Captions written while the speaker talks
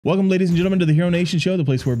Welcome, ladies and gentlemen, to the Hero Nation Show, the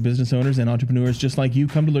place where business owners and entrepreneurs just like you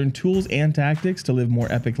come to learn tools and tactics to live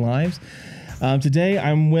more epic lives. Today,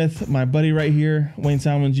 I'm with my buddy right here, Wayne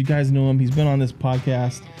Salmons. You guys know him. He's been on this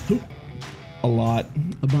podcast a lot.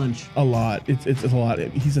 A bunch. A lot. It's a lot.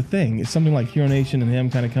 He's a thing. It's something like Hero Nation and him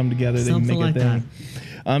kind of come together. Something they make like a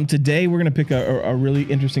thing. Today, we're going to pick a really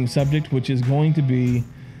interesting subject, which is going to be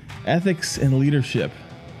ethics and leadership.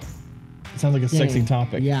 It sounds like a sexy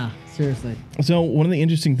topic. Yeah. Seriously. So one of the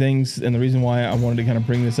interesting things, and the reason why I wanted to kind of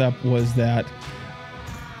bring this up, was that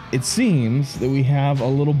it seems that we have a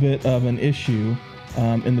little bit of an issue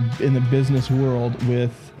in the business world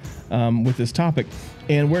with this topic,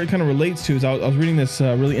 and where it kind of relates to is I was reading this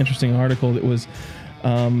really interesting article that was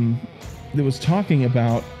talking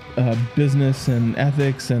about business and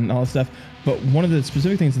ethics and all this stuff. But one of the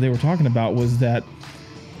specific things that they were talking about was that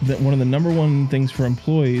one of the number one things for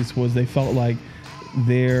employees was they felt like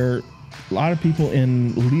a lot of people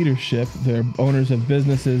in leadership, they're owners of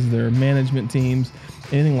businesses, they're management teams,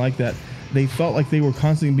 anything like that. They felt like they were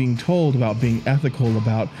constantly being told about being ethical,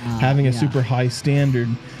 about having a super high standard,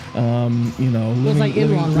 living, it's like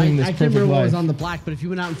Enron, right? This I can't remember what was life. on the plaque, but if you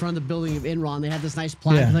went out in front of the building of Enron, they had this nice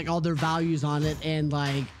plaque with like all their values on it, and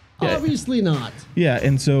obviously not. Yeah,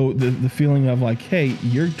 and so the feeling of like, hey,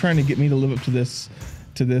 you're trying to get me to live up to this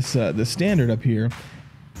standard up here,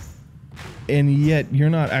 and yet you're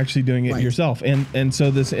not actually doing it yourself. And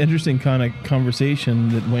so this interesting kind of conversation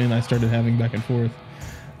that Wayne and I started having back and forth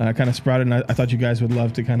kind of sprouted, and I thought you guys would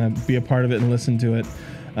love to kind of be a part of it and listen to it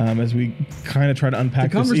as we kind of try to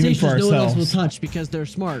unpack this even for ourselves. No one else will touch because they're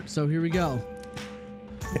smart. So here we go.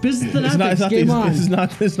 Business and ethics, game on.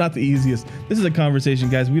 It's not the easiest. This is a conversation,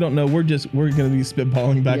 guys. We don't know. We're going to be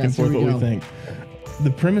spitballing back and forth what we think.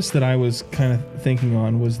 The premise that I was kind of thinking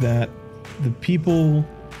on was that the people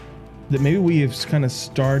that maybe we have kind of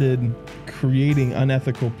started creating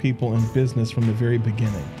unethical people in business from the very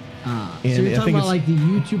beginning. So you're talking about like the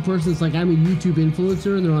YouTube person. It's like, I'm a YouTube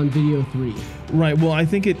influencer and they're on video 3. Right. Well, I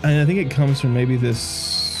think it comes from maybe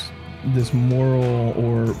this moral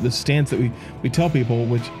or the stance that we tell people,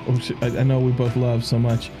 which I know we both love so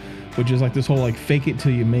much, which is like this whole like fake it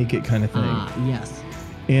till you make it kind of thing. Yes.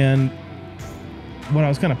 And what I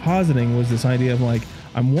was kind of positing was this idea of like,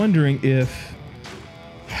 I'm wondering if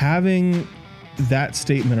having that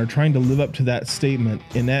statement or trying to live up to that statement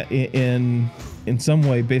in some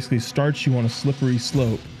way basically starts you on a slippery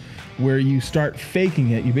slope where you start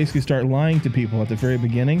faking it. You basically start lying to people at the very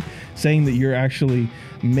beginning, saying that you're actually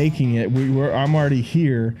making it. I'm already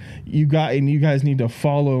here. You guys need to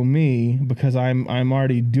follow me because I'm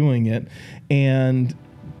already doing it. And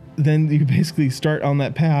then you basically start on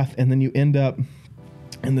that path, and then you end up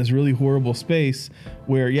in this really horrible space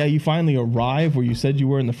where, you finally arrive where you said you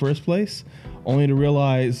were in the first place, only to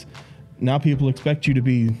realize now people expect you to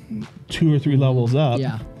be 2 or 3 levels up.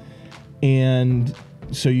 Yeah. And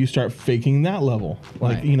so you start faking that level.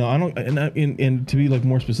 Like, I don't, and to be like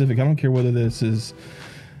more specific, I don't care whether this is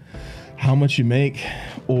how much you make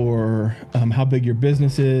or how big your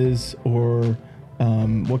business is or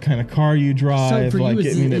what kind of car you drive. So for you,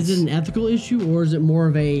 is it an ethical issue or is it more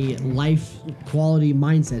of a life quality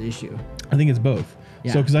mindset issue? I think it's both.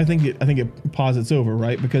 Yeah. So because I think it posits over,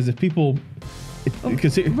 right? Because if people,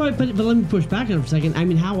 but let me push back on it for a second. I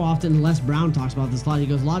mean, how often Les Brown talks about this a lot? He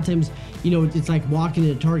goes, a lot of times, it's like walking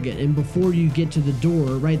in a Target, and before you get to the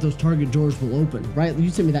door, right, those Target doors will open, right? You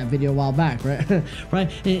sent me that video a while back, right?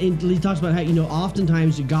 Right? And he talks about how,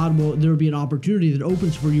 oftentimes there will be an opportunity that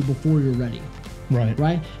opens for you before you're ready.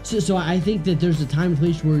 Right. So I think that there's a time and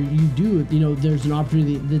place where you do, there's an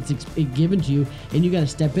opportunity that's given to you, and you got to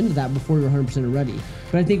step into that before you're 100% ready.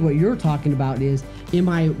 But I think what you're talking about is, am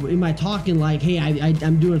I talking like, hey,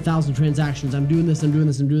 I'm doing 1,000 transactions, I'm doing this,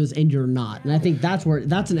 and you're not. And I think that's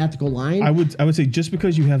an ethical line. I would say just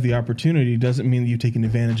because you have the opportunity doesn't mean that you've taken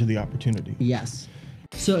advantage of the opportunity. Yes.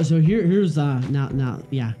 So here's So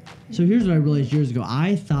here's what I realized years ago.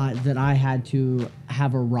 I thought that I had to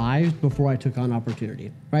have arrived before I took on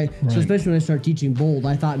opportunity, right? So especially when I started teaching Bold,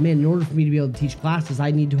 I thought, man, in order for me to be able to teach classes,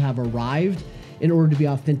 I need to have arrived in order to be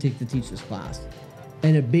authentic to teach this class.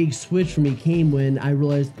 And a big switch for me came when I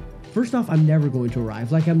realized, first off, I'm never going to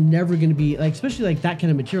arrive. Like, I'm never going to be, like, especially like that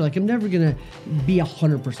kind of material, like I'm never going to be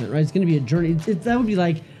 100%, right? It's going to be a journey. That would be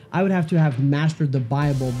like, I would have to have mastered the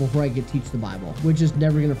Bible before I could teach the Bible, which is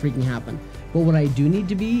never going to freaking happen. But what I do need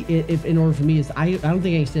to be, in order for me, is I don't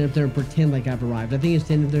think I can stand up there and pretend like I've arrived. I think I can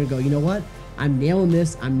stand up there and go, you know what? I'm nailing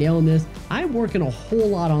this. I'm working a whole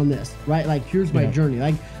lot on this, right? Like, here's my journey.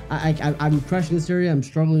 Like, I'm crushing this area. I'm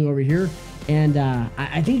struggling over here. And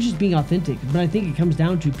I think just being authentic. But I think it comes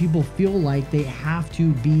down to people feel like they have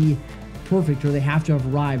to be perfect, or they have to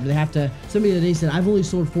have arrived, or they have to. Somebody the other day said, "I've only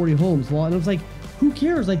sold 40 homes." Well, and I was like, who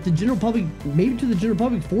cares? Like the general public, maybe to the general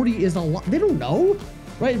public, 40 is a lot. They don't know,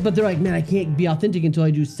 right? But they're like, man, I can't be authentic until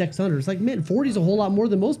I do 600. It's like, man, 40 is a whole lot more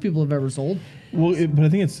than most people have ever sold. Well, but I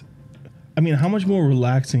think how much more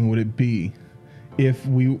relaxing would it be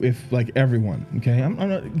if like everyone, okay? I'm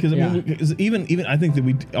not, because even I think that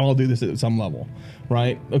we all do this at some level,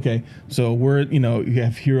 right? Okay, so we're, you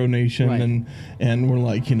have Hero Nation, right. and we're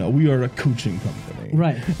like, we are a coaching company,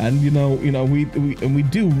 right? And we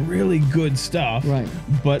do really good stuff, right?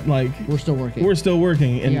 But like we're still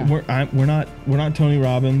working, and we're not Tony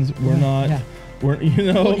Robbins, we're not. Yeah.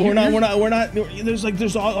 We're not.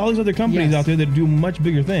 There's all these other companies out there that do much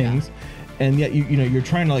bigger things. Yeah. And yet, you're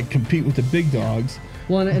trying to like compete with the big dogs.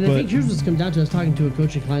 Well, and I think here's what's come down to. I was talking to a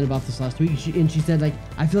coaching client about this last week, and she said, like,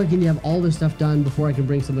 I feel like I need to have all this stuff done before I can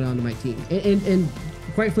bring somebody onto my team. And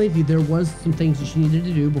quite frankly, there was some things that she needed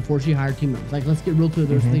to do before she hired team members. Like, let's get real clear,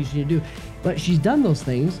 there's things she needed to do. But she's done those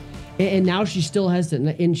things, and now she's still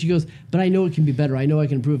hesitant. And she goes, but I know it can be better. I know I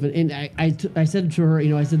can improve it. And I said to her,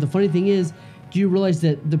 I said, the funny thing is, do you realize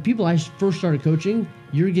that the people I first started coaching,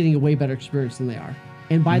 you're getting a way better experience than they are?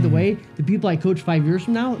 And by the way, the people I coach 5 years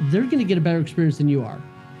from now, they're going to get a better experience than you are.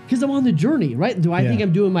 Because I'm on the journey, right? Do I think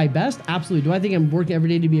I'm doing my best? Absolutely. Do I think I'm working every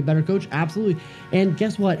day to be a better coach? Absolutely. And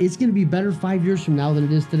guess what? It's going to be better 5 years from now than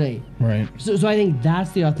it is today. Right. So I think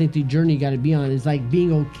that's the authentic journey you got to be on. Is like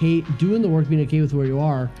being okay, doing the work, being okay with where you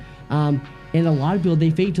are. And a lot of people, they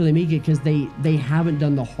fake till they make it because they haven't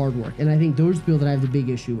done the hard work. And I think those people that I have the big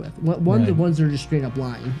issue with. The ones that are just straight up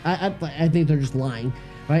lying. I think they're just lying.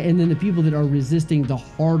 Right, and then the people that are resisting the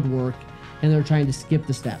hard work and they're trying to skip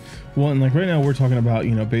the steps. Well, and like right now we're talking about,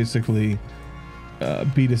 basically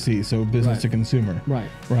B2C, so business to consumer.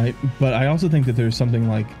 Right. But I also think that there's something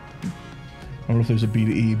like, I don't know if there's a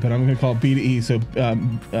B2E, but I'm going to call it B2E, so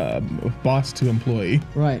boss to employee.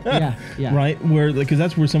 Right. Yeah. Right, where because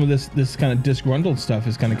that's where some of this kind of disgruntled stuff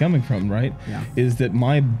is kind of coming from, right? Yeah. Is that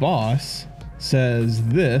my boss says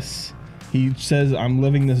this. He says, I'm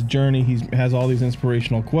living this journey. He has all these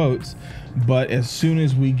inspirational quotes. But as soon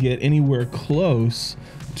as we get anywhere close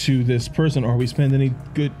to this person or we spend any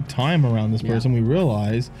good time around this person, we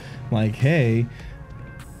realize, like, hey,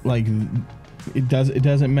 like, it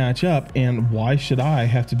doesn't match up. And why should I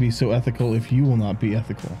have to be so ethical if you will not be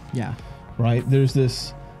ethical? Yeah. Right? There's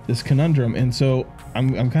this conundrum. And so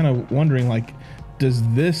I'm kind of wondering, like, does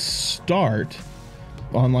this start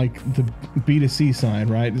on like the B2C side,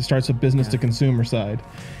 right? It starts a business to consumer side,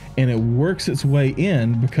 and it works its way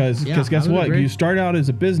in because guess what? You start out as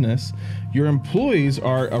a business. Your employees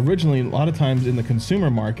are originally a lot of times in the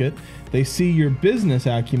consumer market. They see your business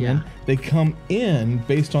acumen. Yeah. They come in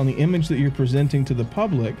based on the image that you're presenting to the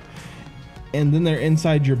public, and then they're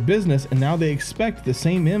inside your business, and now they expect the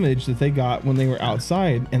same image that they got when they were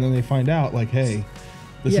outside, and then they find out like, hey,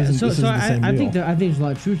 this isn't the same I deal. think there's a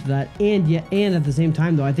lot of truth to that, and at the same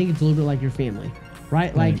time though, I think it's a little bit like your family,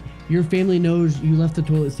 right? Like your family knows you left the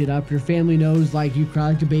toilet seat up. Your family knows like you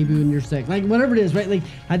cry like a baby when you're sick, like whatever it is, right? Like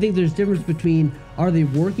I think there's difference between are they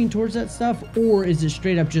working towards that stuff or is it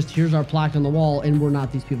straight up just here's our plaque on the wall and we're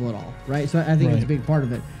not these people at all, right? So I think it's a big part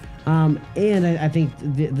of it. And I think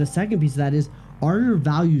the second piece of that is, are your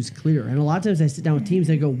values clear? And a lot of times I sit down with teams,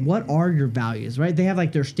 they go, what are your values, right? They have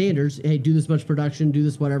like their standards, hey, do this much production, do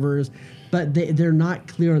this whatever it is, but they're not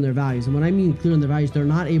clear on their values. And when I mean clear on their values, they're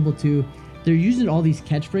not able to, they're using all these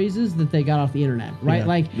catchphrases that they got off the internet, right? Yeah,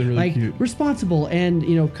 like really cute. Responsible and,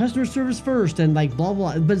 customer service first and like blah,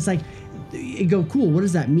 blah, but it's like, you go, cool, what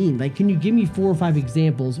does that mean? Like, can you give me 4 or 5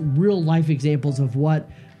 examples, real life examples of what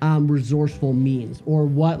resourceful means or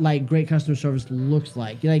what like great customer service looks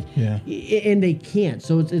like, and they can't.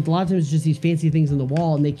 So it's a lot of times it's just these fancy things on the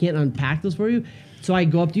wall and they can't unpack this for you. So I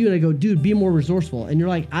go up to you and I go, dude, be more resourceful. And you're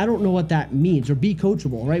like, I don't know what that means, or be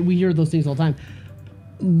coachable, right? We hear those things all the time.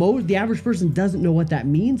 The average person doesn't know what that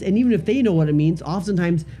means, and even if they know what it means,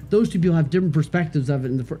 oftentimes those two people have different perspectives of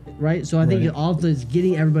it, right? So I think it often is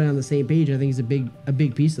getting everybody on the same page. I think is a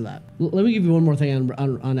big piece of that. Let me give you one more thing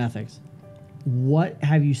on ethics. What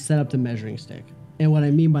have you set up the measuring stick? And what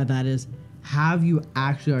I mean by that is, have you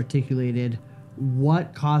actually articulated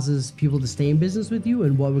what causes people to stay in business with you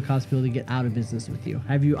and what would cause people to get out of business with you?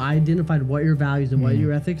 Have you identified what your values and what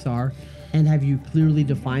your ethics are? And have you clearly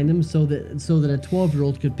defined them so that a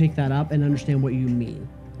 12-year-old could pick that up and understand what you mean?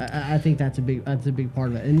 I think that's a big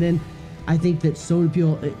part of it. And then I think that so many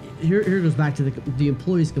people, here goes back to the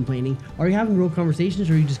employees complaining. Are you having real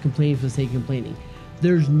conversations or are you just complaining for the sake of complaining?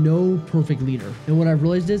 There's no perfect leader. And what I've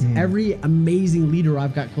realized is every amazing leader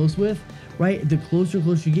I've got close with, right, the closer and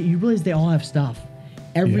closer you get, you realize they all have stuff.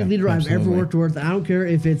 Every leader I've ever worked with, I don't care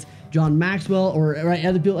if it's John Maxwell or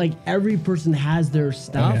other people. Like every person has their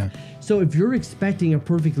stuff. Oh, yeah. So if you're expecting a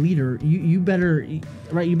perfect leader, you better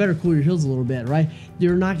cool your heels a little bit, right?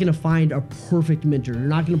 You're not going to find a perfect mentor. You're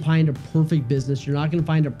not going to find a perfect business. You're not going to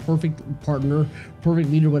find a perfect partner, perfect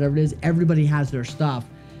leader, whatever it is. Everybody has their stuff.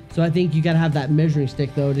 So I think you got to have that measuring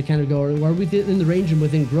stick, though, to kind of go, are we in the range and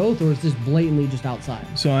within growth, or is this blatantly just outside?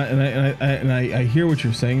 So I hear what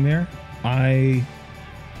you're saying there. I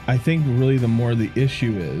think really the more the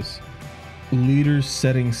issue is leaders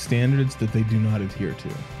setting standards that they do not adhere to.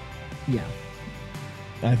 Yeah.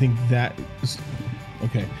 I think that is,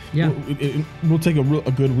 okay. Yeah. We'll take a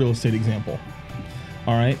good real estate example.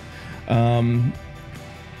 All right.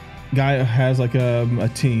 Guy has like a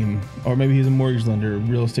team, or maybe he's a mortgage lender,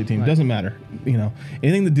 real estate team. Right. Doesn't matter.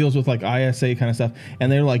 Anything that deals with like ISA kind of stuff. And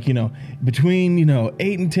they're like, between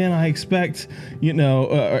 8 and 10, I expect,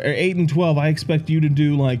 or 8 and 12, I expect you to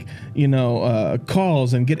do like,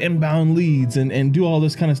 calls and get inbound leads and do all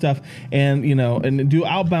this kind of stuff, and and do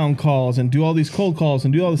outbound calls and do all these cold calls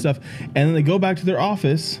and do all this stuff. And then they go back to their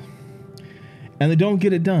office and they don't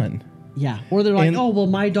get it done. Yeah. Or they're like, oh, well,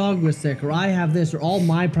 my dog was sick, or I have this, or all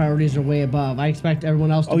my priorities are way above. I expect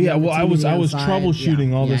everyone else to be on the I team was on the side.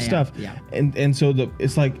 troubleshooting all this stuff. Yeah. And so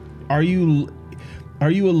it's like, are you a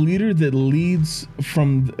leader that leads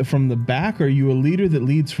from the back, or are you a leader that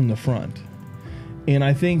leads from the front? And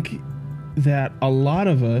I think that a lot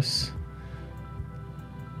of us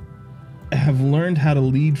have learned how to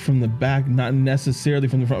lead from the back, not necessarily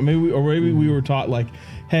from the front. Maybe we were taught like,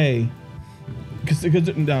 hey,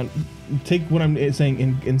 because now take what I'm saying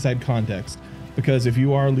inside context, because if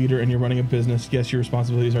you are a leader and you're running a business, yes, your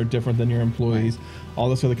responsibilities are different than your employees, right. All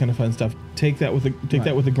this other kind of fun stuff. Take that with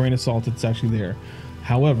a grain of salt. It's actually there.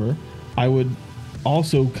 However, I would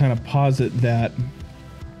also kind of posit that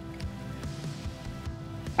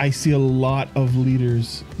I see a lot of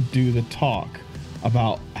leaders do the talk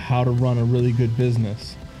about how to run a really good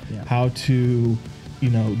business, how to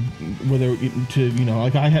whether to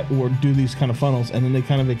like I have, or do these kind of funnels, and then they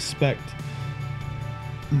kind of expect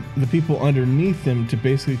the people underneath them to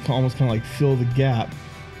basically almost kind of like fill the gap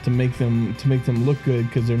to make them look good,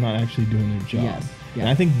 because they're not actually doing their job. Yes. Yeah. And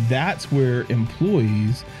I think that's where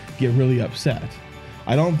employees get really upset.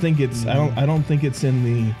 I don't think it's I don't think it's in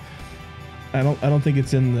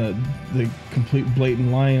the complete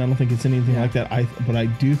blatant lying. I don't think it's anything like that. But I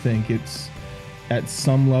do think it's at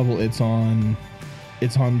some level it's on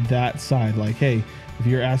that side. Like, hey, if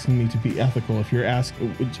you're asking me to be ethical, if you're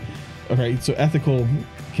okay, so ethical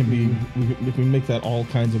can be, we can make that all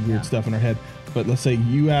kinds of weird stuff in our head. But let's say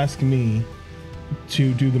you ask me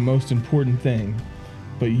to do the most important thing,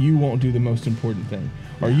 but you won't do the most important thing.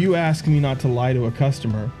 Or you ask me not to lie to a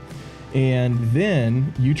customer, and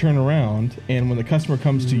then you turn around, and when the customer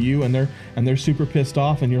comes to you and they're super pissed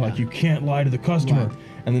off, and you're like, you can't lie to the customer. Right.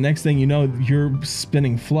 And the next thing you know, you're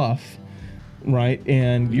spinning fluff. Right,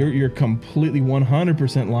 and you're completely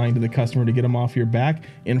 100% lying to the customer to get them off your back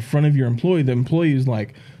in front of your employee. The employee is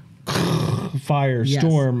like fire,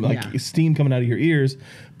 storm, like steam coming out of your ears,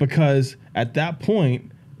 because at that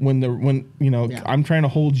point, when I'm trying to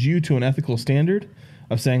hold you to an ethical standard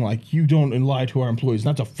of saying like, you don't lie to our employees,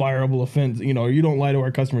 that's a fireable offense, or you don't lie to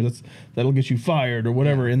our customers, that'll get you fired or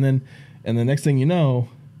whatever. And the next thing you know,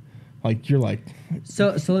 like you're like,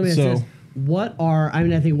 so let me ask this.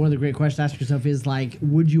 I think one of the great questions to ask yourself is like,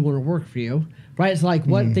 would you want to work for you? Right? So like,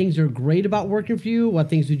 what things are great about working for you? What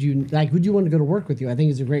things would you want to go to work with you? I think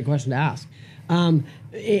is a great question to ask. And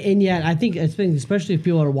yet I think, especially if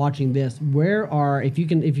people are watching this, if you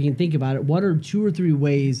can think about it, what are 2 or 3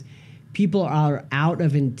 ways people are out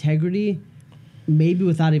of integrity, maybe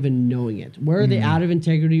without even knowing it? Where are they out of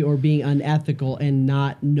integrity or being unethical and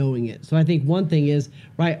not knowing it? So I think one thing is,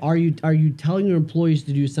 right, are you telling your employees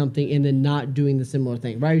to do something and then not doing the similar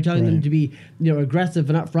thing? Right? Are you telling them to be aggressive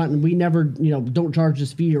and upfront, and we never don't charge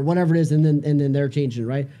this fee or whatever it is, and then they're changing,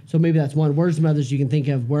 right? So maybe that's one. Where's some others you can think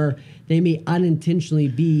of where they may unintentionally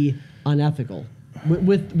be unethical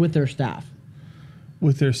with their staff?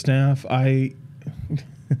 With their staff,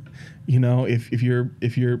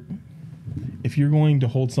 if you're going to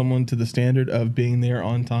hold someone to the standard of being there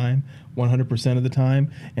on time 100% of the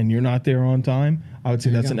time, and you're not there on time, I would say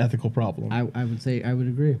that's an ethical problem. I would say I would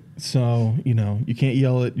agree. So, you can't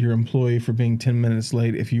yell at your employee for being 10 minutes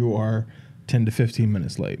late if you are 10 to 15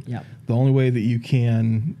 minutes late. Yeah. The only way that you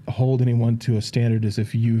can hold anyone to a standard is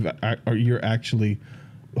if you're actually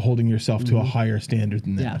holding yourself to a higher standard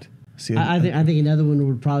than that. See, I think another one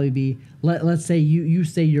would probably be, let's say you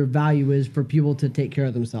say your value is for people to take care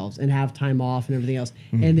of themselves and have time off and everything else,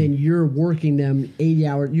 and then you're working them 80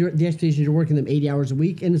 hours. The expectation is you're working them 80 hours a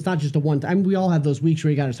week, and it's not just a one time. I mean, we all have those weeks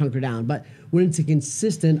where you got to hunker down, but when it's a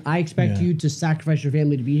consistent, I expect you to sacrifice your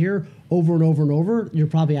family to be here over and over and over. You're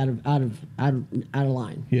probably out of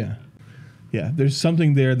line. Yeah. Yeah, there's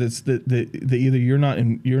something there that either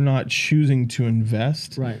you're not choosing to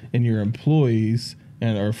invest in your employees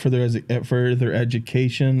and or further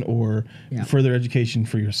education or further education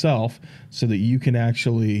for yourself, so that you can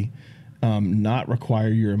actually not require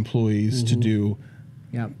your employees to do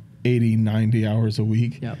 80, 90 hours a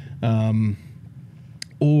week,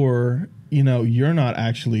 or you're not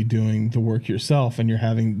actually doing the work yourself and you're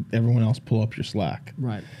having everyone else pull up your slack,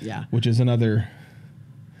 which is another.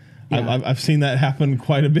 I've seen that happen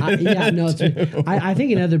quite a bit. I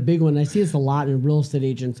think another big one, I see this a lot in real estate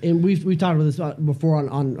agents, and we've talked about this before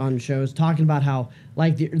on shows, talking about how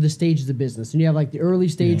like the stages of business, and you have like the early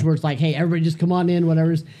stage where it's like, hey, everybody just come on in,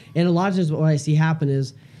 whatever. And a lot of times what I see happen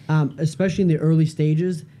is, especially in the early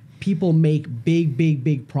stages, people make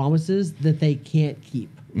big promises that they can't keep.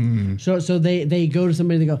 So they go to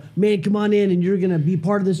somebody, they go, man, come on in and you're going to be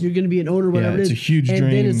part of this. And you're going to be an owner, whatever it is. It's a huge dream.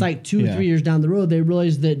 And then it's like 2-3 years down the road, they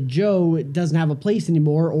realize that Joe doesn't have a place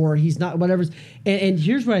anymore, or he's not, whatever. And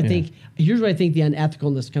here's where I think the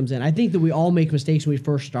unethicalness comes in. I think that we all make mistakes when we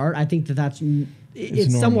first start. I think that's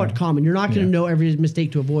somewhat common. You're not going to know every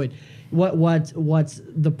mistake to avoid. What's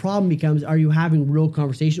the problem becomes, are you having real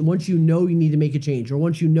conversation? Once you know you need to make a change, or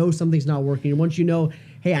once you know something's not working, or once you know,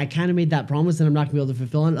 hey, I kind of made that promise and I'm not going to be able to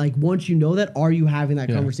fulfill it. Like, once you know that, are you having that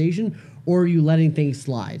conversation, or are you letting things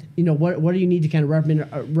slide? What do you need to kind of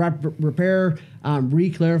repair,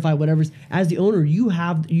 re-clarify, whatever. As the owner, you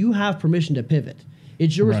have permission to pivot.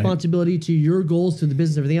 It's your responsibility to your goals, to the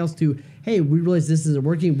business, everything else, to, hey, we realize this isn't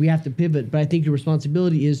working, we have to pivot. But I think your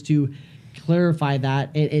responsibility is to clarify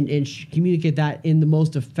that and communicate that in the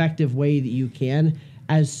most effective way that you can,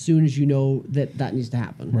 as soon as you know that needs to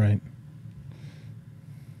happen. Right.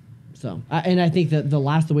 So, and I think that the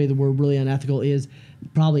way that we're really unethical is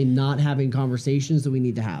probably not having conversations that we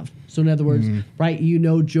need to have. So in other words,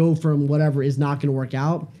 Joe from whatever is not going to work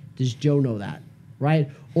out. Does Joe know that? Right?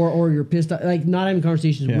 Or you're pissed off, like not having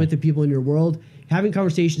conversations with the people in your world, having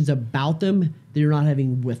conversations about them that you're not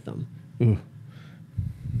having with them. Ooh.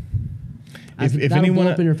 If anyone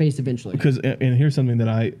blow up in your face eventually. Because and here's something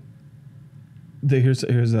that here's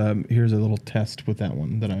a little test with that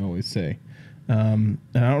one that I always say. And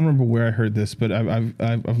I don't remember where I heard this, but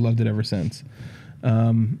I've loved it ever since.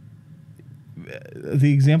 The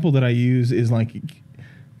example that I use is like,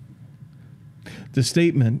 the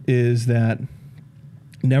statement is that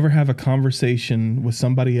never have a conversation with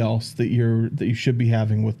somebody else that you should be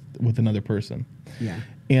having with another person. Yeah.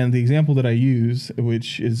 And the example that I use,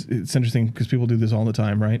 which it's interesting because people do this all the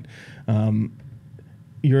time, right?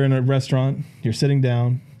 You're in a restaurant, you're sitting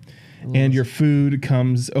down, and your food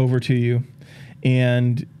comes over to you,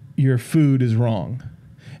 and your food is wrong,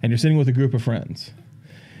 and you're sitting with a group of friends,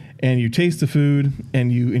 and you taste the food,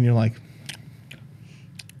 and you're like,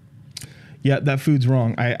 yeah, that food's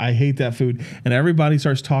wrong. I hate that food. And everybody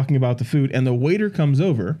starts talking about the food, and the waiter comes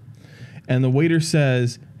over, and the waiter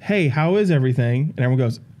says, hey, how is everything? And everyone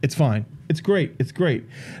goes, it's fine. It's great. It's great.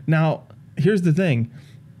 Now, here's the thing.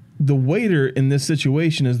 The waiter in this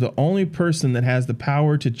situation is the only person that has the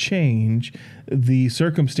power to change the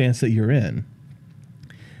circumstance that you're in.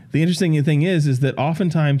 The interesting thing is that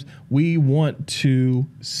oftentimes we want to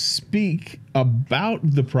speak about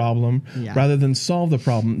the problem rather than solve the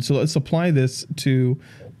problem. So let's apply this to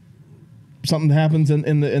something that happens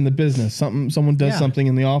in the business. Someone does something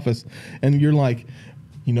in the office, and you're like,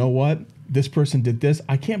 you know what? This person did this.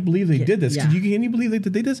 I can't believe they did this. Can you believe they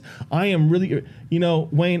did this? I am really,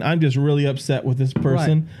 Wayne, I'm just really upset with this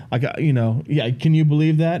person. Right. Can you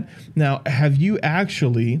believe that? Now, have you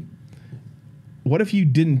actually, what if you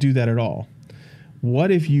didn't do that at all?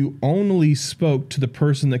 What if you only spoke to the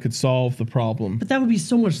person that could solve the problem? But that would be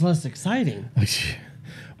so much less exciting.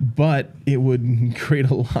 But it would create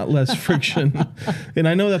a lot less friction. And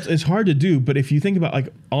I know it's hard to do, but if you think about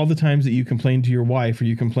like all the times that you complain to your wife, or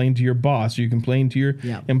you complain to your boss, or you complain to your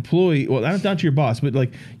employee, well, not to your boss, but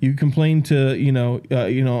like you complain to,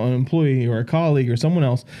 an employee or a colleague or someone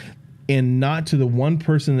else, and not to the one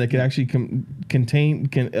person that could actually could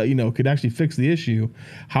actually fix the issue,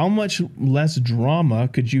 how much less drama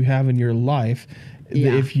could you have in your life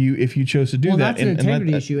if you chose to do that. That's an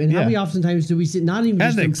integrity issue. And how many oftentimes do we see, not even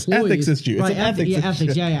ethics, just employees. Ethics issue. Right, it's an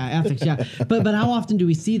ethics. Yeah. But how often do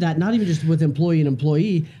we see that, not even just with employee and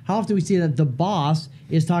employee, how often do we see that the boss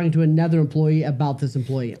is talking to another employee about this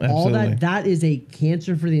employee? Absolutely. All that is a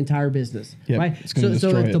cancer for the entire business, right? So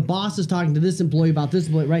if the boss is talking to this employee about this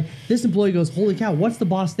employee, right? This employee goes, holy cow, what's the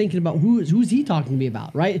boss thinking about? Who's he talking to me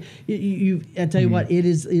about, right? I tell you what, it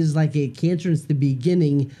is like a cancer. It's the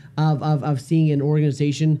beginning of seeing an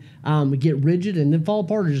organization get rigid and then fall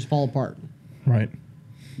apart or just fall apart. Right.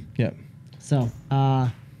 Yeah. So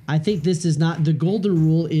I think this is not, the golden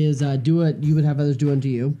rule is do what you would have others do unto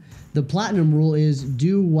you. The platinum rule is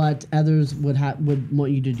do what others would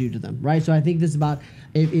want you to do to them, right? So I think this is about,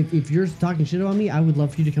 if you're talking shit about me, I would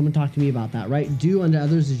love for you to come and talk to me about that, right? Do unto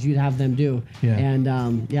others as you'd have them do. Yeah. And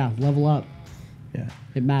level up. Yeah.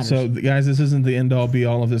 It matters. So guys, this isn't the end all be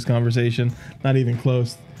all of this conversation. Not even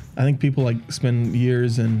close. I think people spend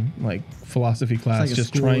years in philosophy class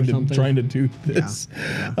just trying to do this.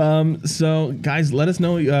 Yeah. So guys, let us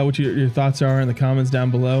know what your thoughts are in the comments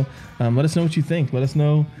down below. Let us know what you think. Let us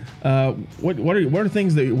know what are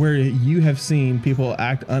things where you have seen people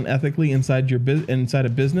act unethically inside a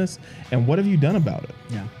business, and what have you done about it?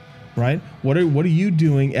 Yeah. Right? What are you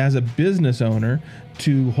doing as a business owner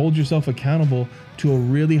to hold yourself accountable to a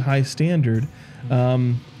really high standard?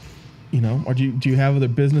 Or do you have other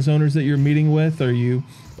business owners that you're meeting with? Are you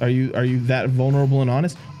that vulnerable and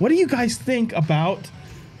honest? What do you guys think about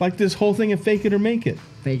this whole thing of fake it or make it?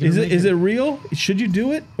 Is it real? Should you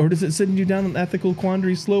do it, or does it send you down an ethical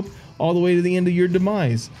quandary slope all the way to the end of your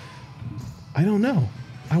demise? I don't know.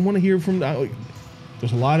 I want to hear from.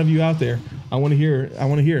 There's a lot of you out there. I want to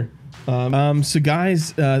hear. So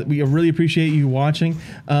guys, we really appreciate you watching.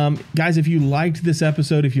 Guys, if you liked this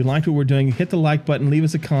episode, if you liked what we're doing, hit the like button, leave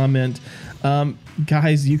us a comment.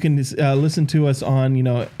 Guys, you can listen to us on,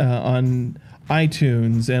 on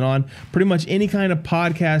iTunes and on pretty much any kind of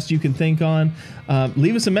podcast you can think on.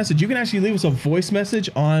 Leave us a message. You can actually leave us a voice message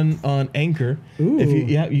on Anchor. Ooh.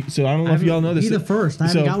 So I don't know if y'all know this. Be the first. I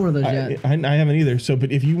haven't got one of those yet. I haven't either. So,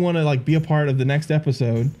 but if you want to be a part of the next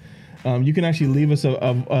episode, you can actually leave us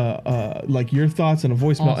your thoughts and a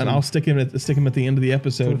voicemail, and I'll stick them at the end of the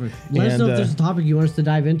episode. Perfect. Let us know if there's a topic you want us to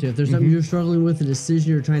dive into. If there's something you're struggling with, a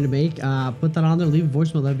decision you're trying to make, put that on there. Leave a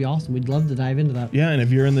voicemail. That'd be awesome. We'd love to dive into that. Yeah, and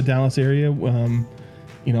if you're in the Dallas area,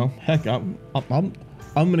 heck,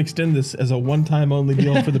 I'm going to extend this as a one-time only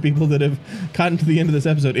deal for the people that have gotten to the end of this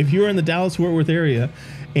episode. If you're in the Dallas-Fort Worth area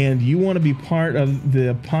and you want to be part of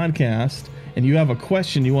the podcast, and you have a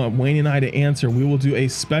question you want Wayne and I to answer, we will do a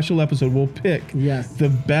special episode. We'll pick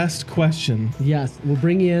the best question. Yes, we'll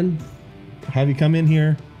bring you in. Have you come in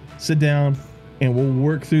here, sit down, and we'll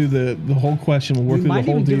work through the whole question. We'll work through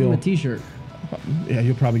the whole deal. Give him a t-shirt. Yeah,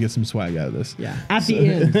 you'll probably get some swag out of this. Yeah, at the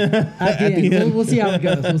end. At the end. We'll see how it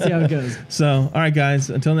goes. So, all right, guys,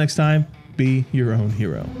 until next time, be your own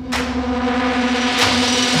hero.